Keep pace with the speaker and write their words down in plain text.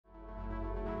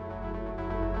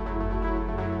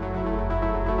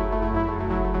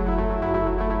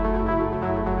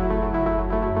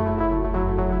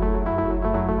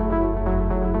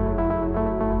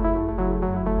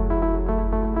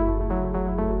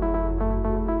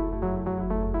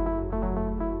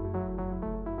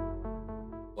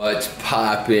What's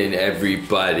poppin',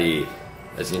 everybody?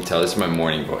 As you can tell, this is my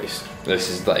morning voice. This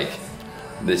is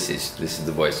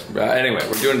the voice. Anyway,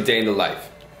 we're doing a day in the life.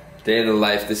 Day in the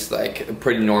life. This is like a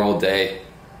pretty normal day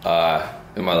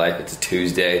in my life. It's a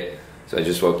Tuesday, so I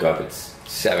just woke up. It's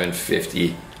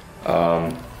 7:50.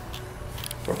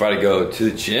 We're about to go to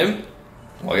the gym.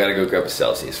 Well, I gotta go grab a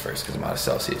Celsius first because I'm out of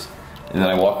Celsius. And then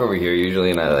I walk over here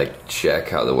usually and I like check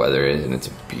how the weather is, and it's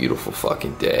a beautiful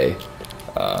fucking day.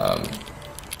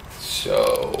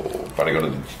 So, about to go to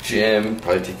the gym,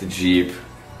 probably take the Jeep,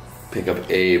 pick up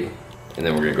Abe, and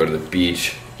then we're gonna go to the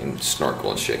beach and snorkel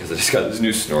and shit, because I just got this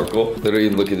new snorkel. Literally,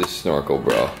 look at this snorkel,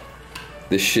 bro.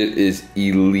 This shit is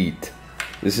elite.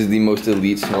 This is the most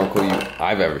elite snorkel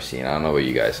I've ever seen. I don't know about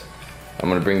you guys. I'm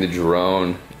gonna bring the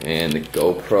drone and the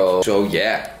GoPro. So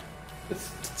yeah,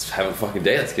 let's have a fucking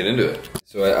day. Let's get into it.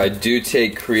 So I do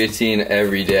take creatine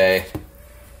every day.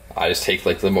 I just take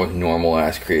like the most normal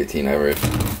ass creatine ever,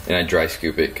 and I dry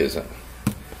scoop it because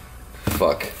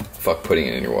fuck putting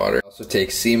it in your water. I also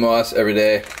take sea moss every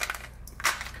day.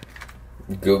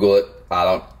 Google it.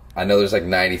 I know there's like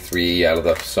 93 out of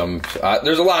the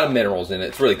there's a lot of minerals in it.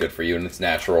 It's really good for you and it's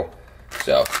natural.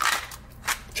 So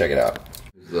check it out.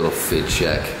 Little fit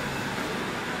check.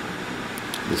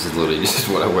 This is literally just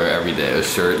what I wear every day. A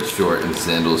shirt, short, and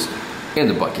sandals, and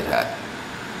a bucket hat.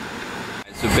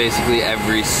 So basically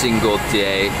every single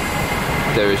day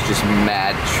there is just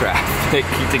mad traffic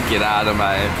to get out of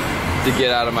my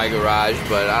garage,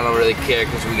 but I don't really care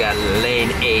because we got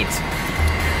lane 8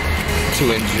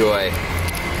 to enjoy.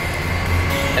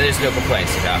 And there's no complaints,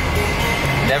 you know.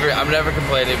 I'm never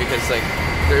complaining because like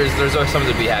there's always something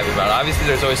to be happy about. Obviously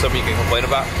there's always something you can complain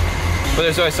about, but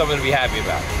there's always something to be happy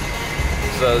about.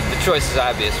 So the choice is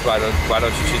obvious. Why don't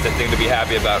you choose that thing to be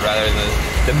happy about rather than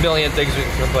the million things we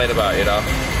can complain about, you know?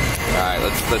 All right,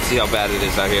 let's see how bad it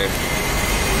is out here.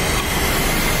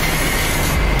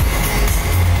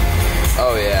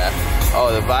 Oh yeah.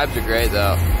 Oh, the vibes are great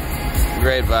though.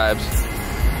 Great vibes.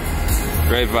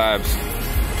 Great vibes.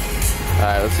 All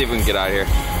right, let's see if we can get out here.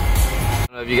 I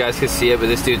don't know if you guys can see it, but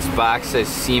this dude's box says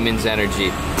Siemens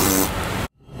Energy.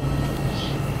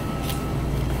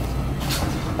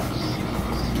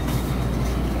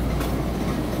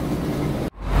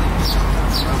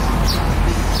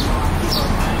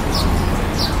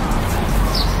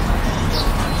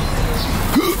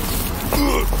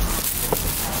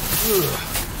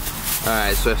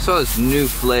 Alright, so I saw this new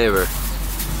flavor.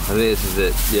 I think this is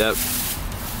it. Yep.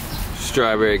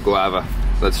 Strawberry guava.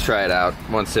 Let's try it out.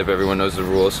 One sip, everyone knows the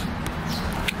rules.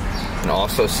 And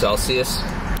also Celsius.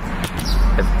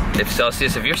 If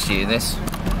Celsius, if you're seeing this,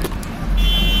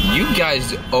 you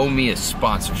guys owe me a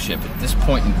sponsorship. At this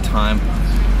point in time,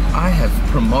 I have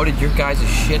promoted your guys'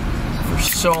 shit for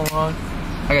so long.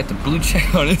 I got the blue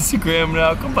check on Instagram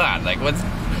now. Come on, like what's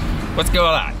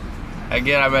going on?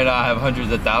 Again, I might not have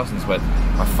hundreds of thousands, but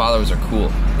my followers are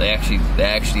cool. They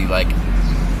actually like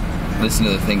listen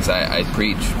to the things I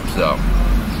preach. So,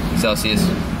 Celsius,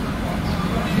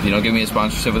 if you don't give me a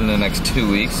sponsorship within the next 2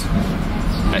 weeks,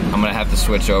 I'm gonna have to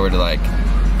switch over to like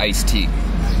iced tea.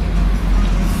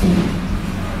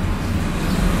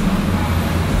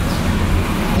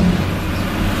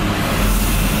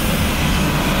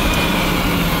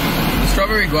 The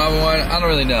strawberry guava one, I don't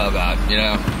really know about, you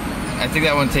know. I think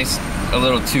that one tastes a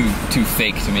little too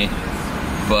fake to me,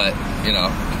 but you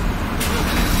know,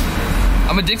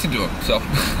 I'm addicted to them, so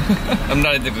I'm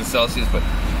not addicted to Celsius, but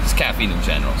it's caffeine in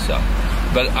general. So,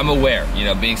 but I'm aware, you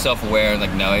know, being self-aware and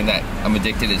like knowing that I'm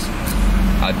addicted is,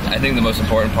 I think the most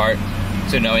important part.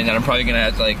 So knowing that I'm probably gonna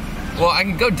have to like, well, I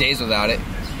can go days without it,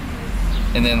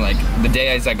 and then like the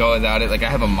days I go without it, like I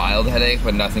have a mild headache,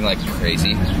 but nothing like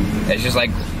crazy. It's just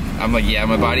like I'm like, yeah,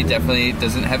 my body definitely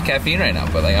doesn't have caffeine right now,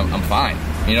 but like I'm fine.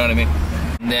 You know what I mean?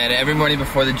 And then every morning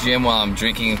before the gym, while I'm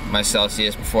drinking my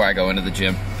Celsius before I go into the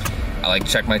gym, I like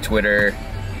check my Twitter,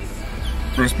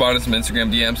 respond to some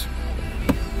Instagram DMs,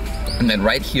 and then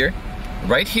right here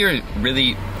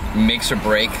really makes or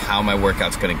break how my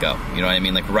workout's gonna go. You know what I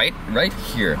mean? Like right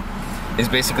here is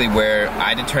basically where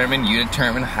you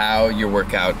determine how your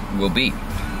workout will be.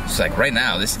 It's like right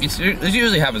now, this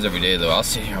usually happens every day though. I'll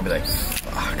sit here and I'll be like,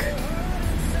 fuck.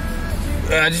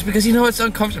 Just because, you know, it's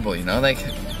uncomfortable, you know? Like,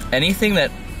 anything that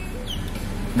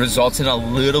results in a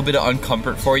little bit of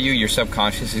uncomfort for you, your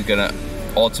subconscious is gonna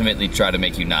ultimately try to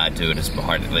make you not do it as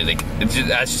hard. Like, that's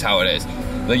just how it is.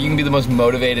 Like, you can be the most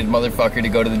motivated motherfucker to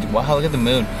go to the, wow, look at the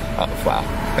moon. Oh, wow.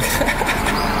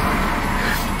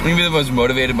 You can be the most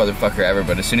motivated motherfucker ever,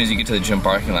 but as soon as you get to the gym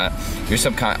parking lot,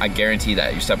 I guarantee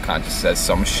that your subconscious says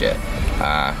some shit.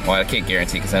 Well, I can't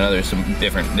guarantee because I know there's some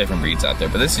different breeds out there,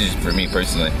 but this is just for me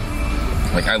personally.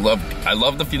 Like I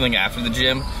love the feeling after the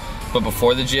gym, but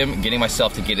before the gym, getting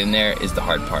myself to get in there is the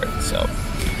hard part, so.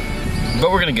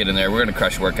 But we're gonna get in there, we're gonna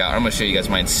crush workout. I'm gonna show you guys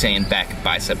my insane back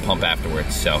bicep pump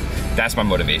afterwards, so that's my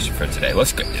motivation for today.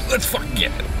 Let's fucking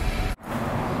get it.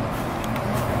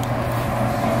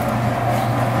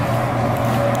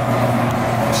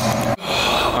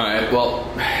 All right, well,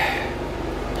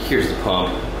 here's the pump.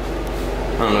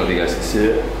 I don't know if you guys can see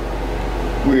it.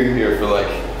 We're in here for like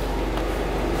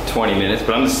 20 minutes,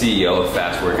 but I'm the CEO of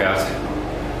fast workouts.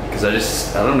 Cause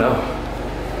I don't know.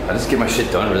 I just get my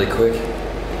shit done really quick.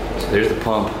 So there's the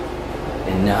pump.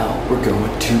 And now we're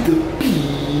going to the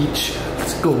beach.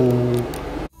 Let's go.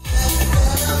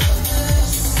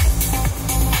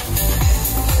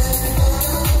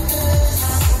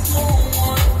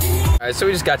 All right, so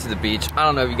we just got to the beach. I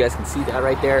don't know if you guys can see that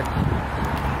right there,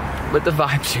 but the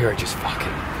vibes here are just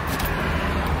fucking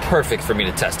perfect for me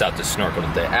to test out the snorkel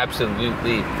today.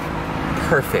 Absolutely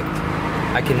perfect.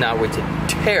 I cannot wait to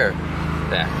tear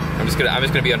that. I'm just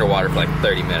gonna be underwater for like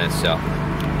 30 minutes, so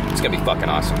it's gonna be fucking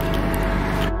awesome.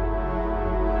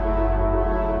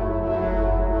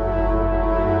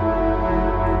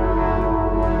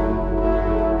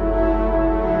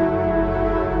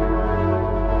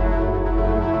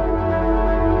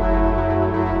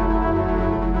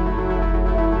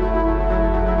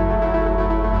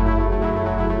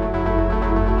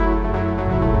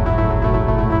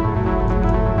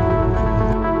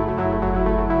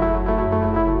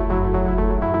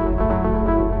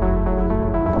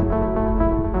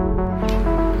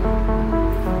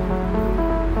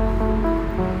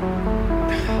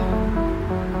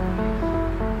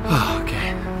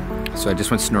 So I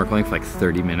just went snorkeling for like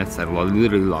 30 minutes. I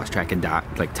literally lost track of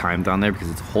time down there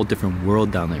because it's a whole different world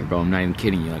down there, bro. I'm not even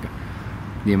kidding you. Like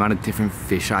the amount of different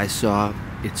fish I saw,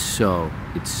 it's so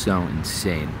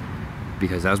insane.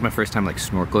 Because that was my first time like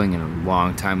snorkeling in a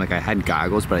long time. Like I had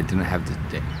goggles, but I didn't have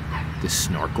the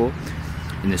snorkel.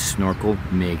 And the snorkel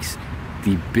makes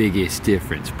the biggest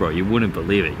difference, bro. You wouldn't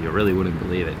believe it. You really wouldn't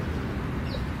believe it.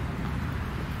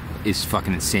 It's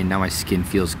fucking insane. Now my skin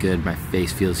feels good, my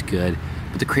face feels good.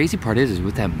 But the crazy part is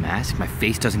with that mask, my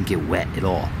face doesn't get wet at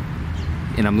all.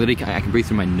 And I'm literally, I can breathe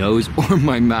through my nose or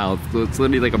my mouth. So it's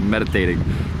literally like I'm meditating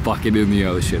fucking in the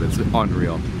ocean. It's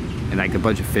unreal. And like a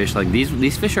bunch of fish, like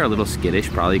these fish are a little skittish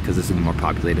probably because this is the more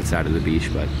populated side of the beach.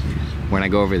 But when I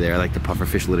go over there, like the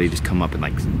pufferfish literally just come up and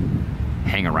like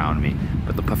hang around me.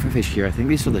 But the pufferfish here, I think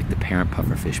these are like the parent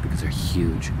pufferfish because they're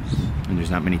huge. And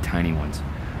there's not many tiny ones.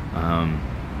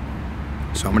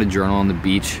 So I'm gonna journal on the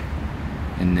beach.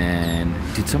 And then,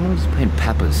 dude, someone was playing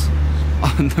Peppas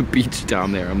on the beach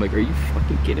down there. I'm like, are you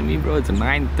fucking kidding me, bro? It's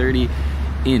 9:30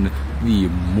 in the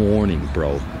morning,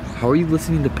 bro. How are you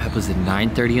listening to Peppas at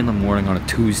 9:30 in the morning on a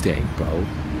Tuesday, bro?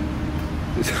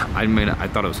 I mean, I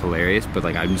thought it was hilarious, but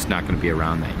like, I'm just not gonna be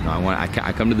around that. You know,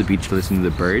 I come to the beach to listen to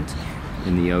the birds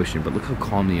in the ocean, but look how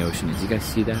calm the ocean is. You guys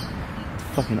see that? It's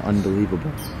fucking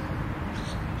unbelievable.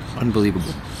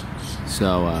 Unbelievable.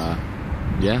 So,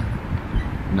 yeah.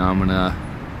 Now I'm gonna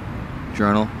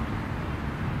journal,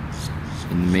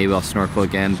 and maybe I'll snorkel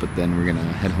again, but then we're gonna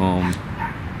head home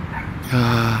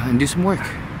and do some work.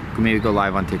 Maybe go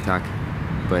live on TikTok.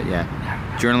 But yeah,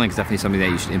 journaling is definitely something that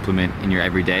you should implement in your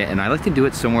everyday, and I like to do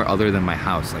it somewhere other than my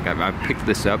house. Like I've picked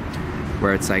this up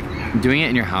where it's like doing it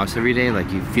in your house every day, like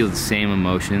you feel the same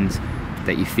emotions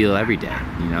that you feel every day.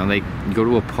 You know, like you go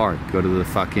to a park, go to the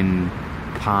fucking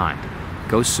pond,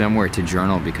 go somewhere to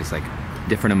journal, because like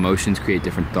different emotions create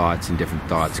different thoughts, and different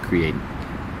thoughts create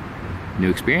new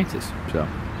experiences. So,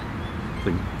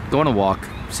 like, go on a walk,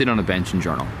 sit on a bench and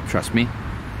journal. Trust me,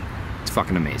 it's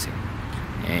fucking amazing.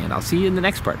 And I'll see you in the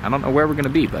next part. I don't know where we're gonna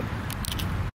be, but.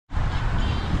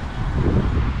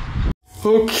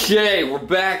 Okay, we're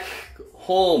back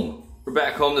home. We're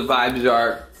back home. The vibes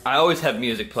are, I always have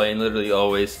music playing, literally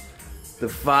always. The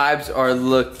vibes are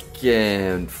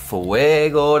looking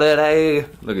fuego today.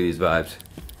 Look at these vibes.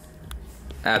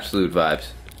 Absolute vibes.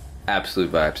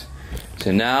 Absolute vibes.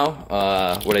 So now,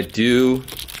 what I do,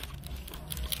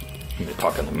 I'm gonna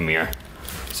talk in the mirror.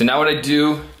 So now what I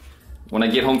do, when I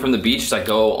get home from the beach, is I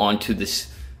go onto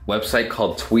this website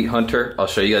called Tweet Hunter. I'll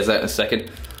show you guys that in a second.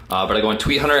 But I go on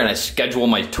Tweet Hunter and I schedule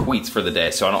my tweets for the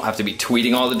day, so I don't have to be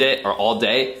tweeting all the day or all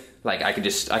day. Like I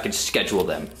can schedule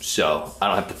them, so I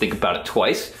don't have to think about it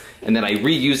twice. And then I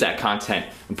reuse that content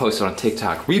and post it on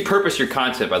TikTok. Repurpose your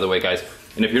content, by the way, guys.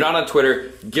 And if you're not on Twitter,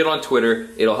 get on Twitter.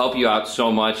 It'll help you out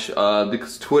so much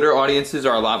because Twitter audiences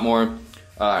are a lot more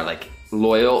like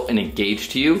loyal and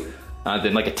engaged to you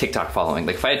than like a TikTok following.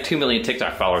 Like if I had 2 million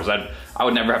TikTok followers, I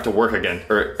would never have to work again.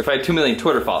 Or if I had 2 million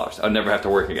Twitter followers, I would never have to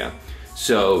work again.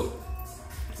 So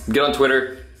get on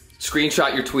Twitter,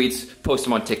 screenshot your tweets, post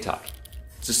them on TikTok.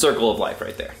 It's a circle of life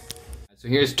right there. So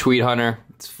here's Tweet Hunter.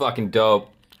 It's fucking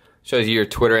dope. Shows you your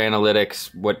Twitter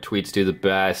analytics, what tweets do the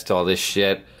best, all this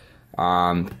shit.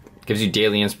 Gives you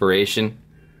daily inspiration.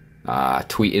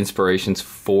 Tweet inspirations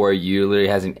for you. Literally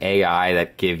has an AI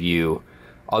that give you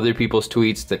other people's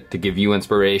tweets to give you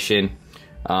inspiration.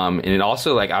 And it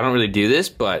also, like, I don't really do this,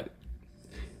 but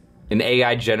an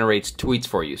AI generates tweets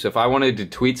for you. So if I wanted to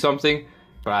tweet something,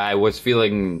 but I was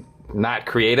feeling not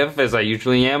creative as I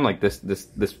usually am, like this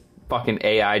fucking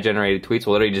AI generated tweets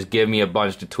will literally just give me a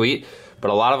bunch to tweet. But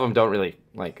a lot of them don't really,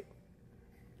 like,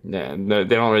 they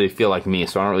don't really feel like me,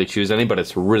 so I don't really choose any, but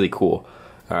it's really cool.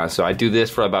 So I do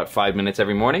this for about 5 minutes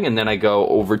every morning, and then I go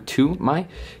over to my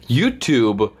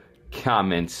YouTube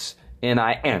comments, and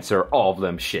I answer all of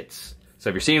them shits. So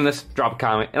if you're seeing this, drop a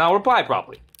comment, and I'll reply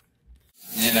properly.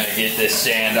 And I get this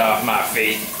sand off my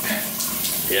feet.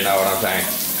 You know what I'm saying?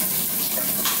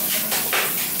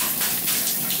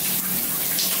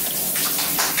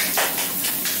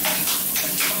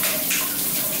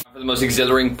 For the most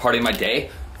exhilarating part of my day,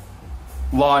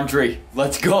 laundry.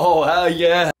 Let's go, hell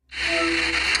yeah.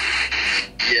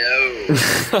 Yo.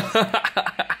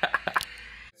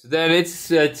 So then it's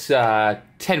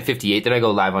 10:58. Then I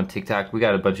go live on TikTok. We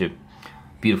got a bunch of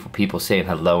beautiful people saying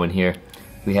hello in here.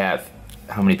 We have,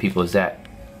 how many people is that?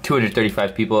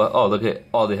 235 people. Oh, look at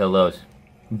all the hellos.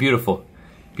 Beautiful,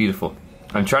 beautiful.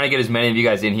 I'm trying to get as many of you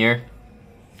guys in here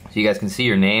so you guys can see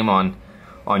your name on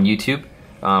YouTube.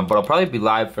 But I'll probably be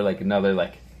live for like another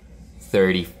like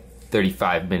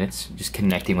 35 minutes, just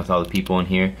connecting with all the people in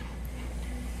here.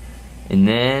 And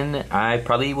then I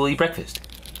probably will eat breakfast.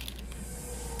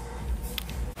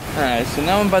 Alright, so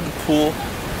now I'm by the pool.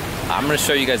 I'm gonna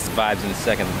show you guys the vibes in a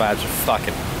second. The vibes are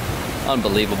fucking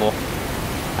unbelievable.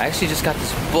 I actually just got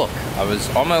this book. I was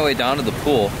on my way down to the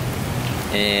pool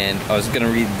and I was gonna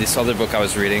read this other book I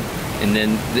was reading, and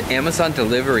then the Amazon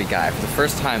delivery guy, for the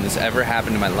first time this ever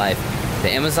happened in my life, the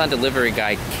Amazon delivery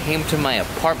guy came to my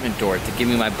apartment door to give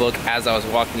me my book as I was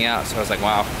walking out. So I was like,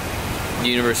 wow, the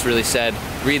universe really said,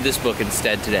 read this book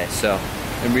instead today. So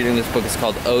I'm reading this book. It's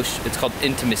called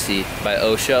Intimacy by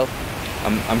Osho.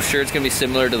 I'm sure it's gonna be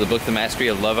similar to the book The Mastery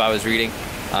of Love I was reading,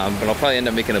 but I'll probably end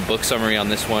up making a book summary on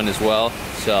this one as well.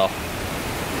 So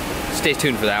stay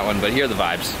tuned for that one, but here are the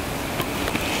vibes.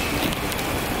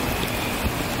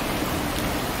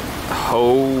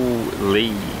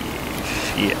 Holy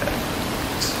shit.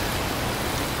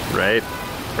 Right?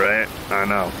 I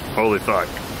know. Holy fuck.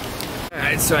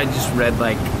 Alright, so I just read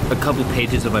like a couple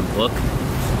pages of my book.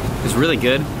 It was really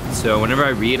good. So whenever I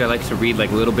read, I like to read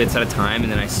like little bits at a time,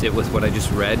 and then I sit with what I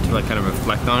just read to like kind of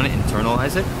reflect on it,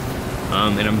 internalize it.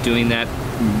 And I'm doing that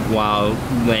while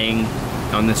laying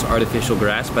on this artificial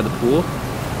grass by the pool.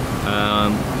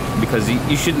 Because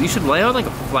you should lay on like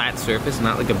a flat surface,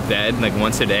 not like a bed, like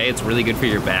once a day. It's really good for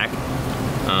your back.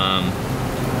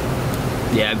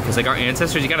 Yeah, because like our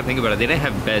ancestors, you gotta think about it, they didn't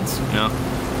have beds, you know?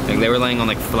 Like they were laying on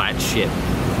like flat shit.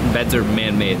 Beds are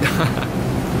man-made.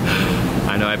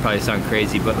 I know I probably sound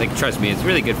crazy, but like trust me, it's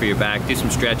really good for your back. Do some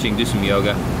stretching, do some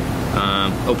yoga,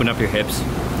 open up your hips.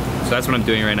 So that's what I'm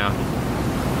doing right now.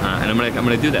 And I'm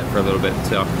gonna do that for a little bit.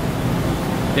 So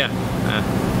yeah,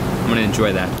 I'm gonna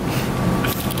enjoy that.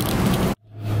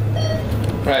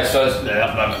 Alright, so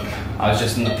I was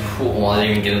just in the pool. Well, I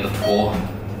didn't even get in the pool.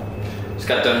 Just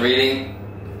got done reading,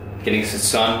 getting some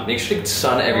sun. Make sure to get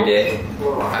sun every day.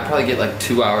 I probably get like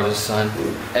 2 hours of sun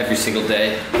every single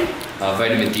day.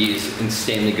 Vitamin D is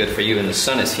insanely good for you, and the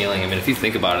sun is healing. I mean, if you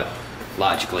think about it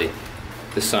logically,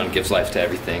 the sun gives life to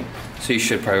everything. So you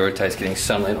should prioritize getting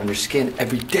sunlight on your skin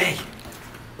every day.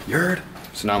 You heard?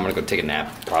 So now I'm gonna go take a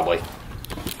nap, probably.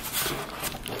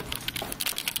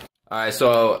 Alright,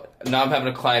 so now I'm having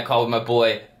a client call with my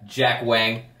boy, Jack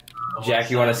Wang.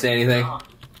 Jack, you wanna say anything?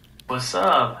 What's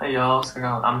up? Hey y'all, what's going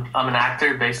on? I'm an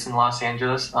actor based in Los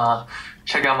Angeles.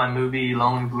 Check out my movie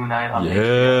Lonely Blue Night on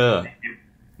HBO.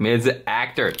 Man's an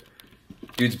actor.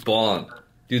 Dude's ballin'.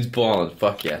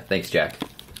 Fuck yeah. Thanks, Jack.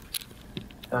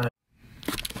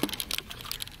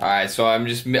 Alright, so I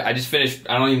just finished.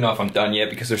 I don't even know if I'm done yet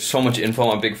because there's so much info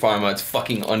on Big Pharma. It's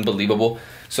fucking unbelievable.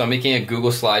 So I'm making a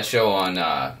Google slideshow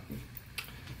on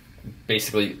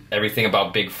basically everything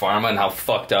about Big Pharma and how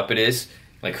fucked up it is.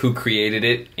 Like who created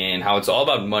it and how it's all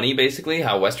about money, basically.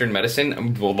 How Western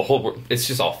medicine, well, the whole, it's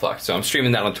just all fucked. So I'm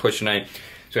streaming that on Twitch tonight.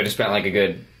 So I just spent like a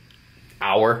good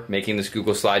hour making this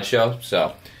Google slideshow.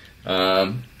 So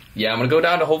yeah, I'm gonna go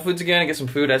down to Whole Foods again and get some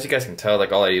food. As you guys can tell,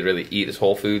 like all I really eat is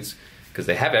Whole Foods because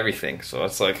they have everything. So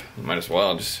it's like, might as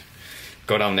well just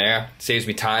go down there. It saves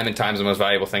me time, and time's the most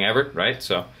valuable thing ever, right?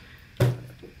 So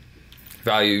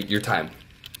value your time.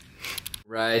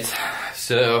 Right,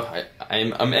 so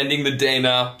I'm ending the day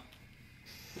now.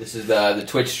 This is the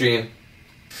Twitch stream.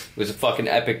 It was a fucking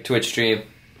epic Twitch stream.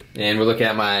 And we're looking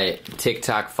at my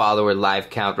TikTok follower live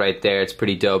count right there. It's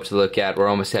pretty dope to look at. We're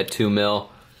almost at 2 mil.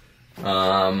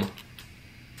 And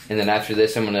then after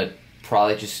this, I'm gonna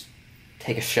probably just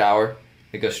take a shower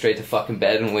and go straight to fucking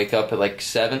bed and wake up at like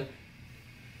 7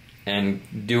 and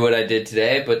do what I did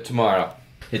today, but tomorrow.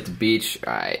 Hit the beach.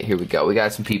 Alright, here we go. We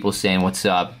got some people saying what's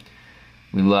up.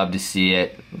 We love to see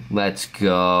it. Let's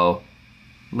go.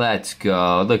 Let's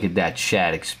go. Look at that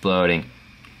chat exploding.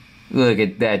 Look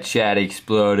at that chat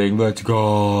exploding. Let's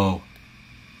go.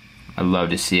 I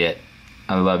love to see it.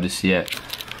 I love to see it.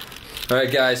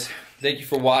 Alright guys, thank you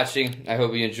for watching. I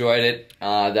hope you enjoyed it.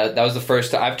 That was the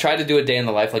first time. I've tried to do a day in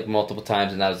the life like multiple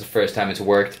times, and that was the first time it's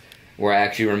worked, where I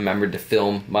actually remembered to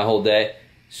film my whole day.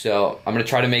 So I'm going to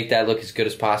try to make that look as good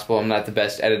as possible. I'm not the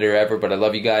best editor ever, but I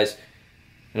love you guys,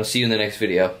 and I'll see you in the next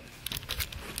video.